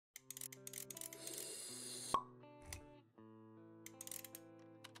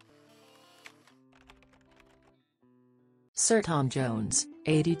Sir Tom Jones,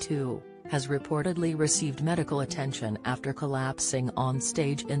 82, has reportedly received medical attention after collapsing on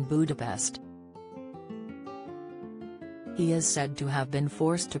stage in Budapest. He is said to have been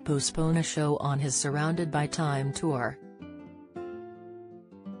forced to postpone a show on his Surrounded by Time tour.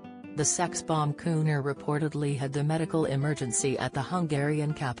 The sex bomb crooner reportedly had the medical emergency at the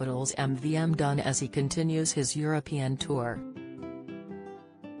Hungarian capital's MVM done as he continues his European tour.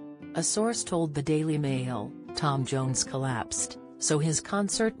 A source told the Daily Mail, Tom Jones collapsed, so his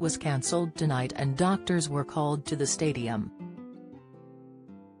concert was cancelled tonight and doctors were called to the stadium.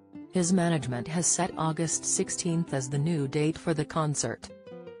 His management has set August 16 as the new date for the concert.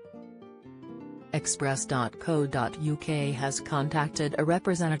 Express.co.uk has contacted a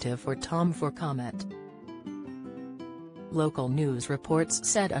representative for Tom for comment. Local news reports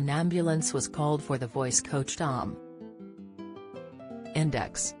said an ambulance was called for the voice coach Tom.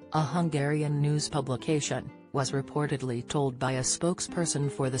 Index, a Hungarian news publication, was reportedly told by a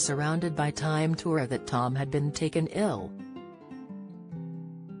spokesperson for the Surrounded by Time tour that Tom had been taken ill.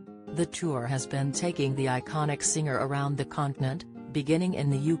 The tour has been taking the iconic singer around the continent, beginning in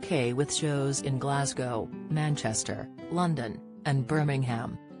the UK with shows in Glasgow, Manchester, London, and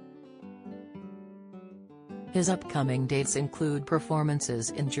Birmingham. His upcoming dates include performances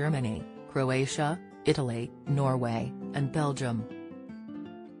in Germany, Croatia, Italy, Norway, and Belgium.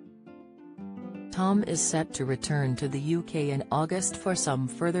 Tom is set to return to the UK in August for some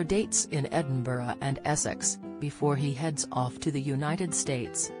further dates in Edinburgh and Essex, before he heads off to the United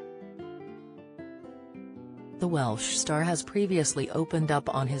States. The Welsh star has previously opened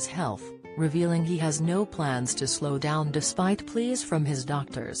up on his health, revealing he has no plans to slow down despite pleas from his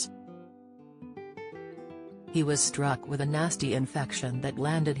doctors. He was struck with a nasty infection that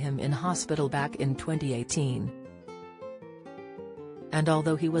landed him in hospital back in 2018. And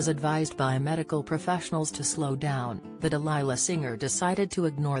although he was advised by medical professionals to slow down, the Delilah singer decided to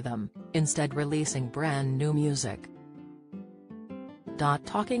ignore them, instead releasing brand new music.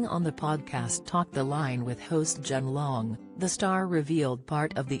 Talking on the podcast Talk the Line with host Jen Long, the star revealed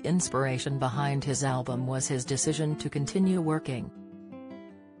part of the inspiration behind his album was his decision to continue working.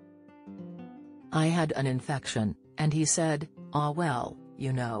 "I had an infection, and he said, 'Ah well,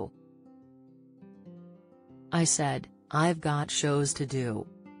 you know.' I said, 'I've got shows to do.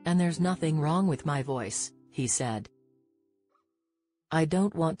 And there's nothing wrong with my voice,' he said. 'I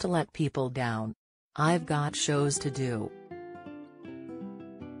don't want to let people down. I've got shows to do.'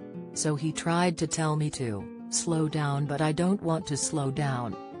 So he tried to tell me to slow down, but I don't want to slow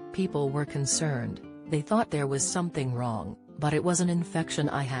down. People were concerned, they thought there was something wrong, but it was an infection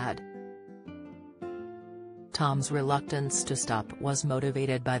I had." Tom's reluctance to stop was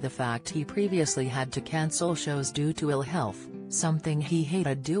motivated by the fact he previously had to cancel shows due to ill health, something he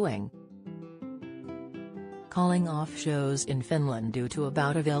hated doing. Calling off shows in Finland due to a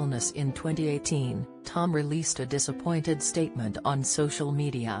bout of illness in 2018, Tom released a disappointed statement on social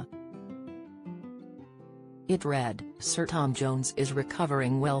media. It read, "Sir Tom Jones is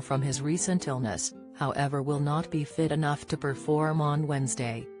recovering well from his recent illness, however will not be fit enough to perform on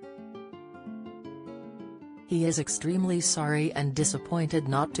Wednesday. He is extremely sorry and disappointed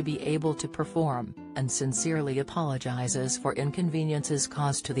not to be able to perform, and sincerely apologizes for inconveniences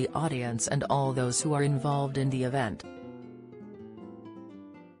caused to the audience and all those who are involved in the event."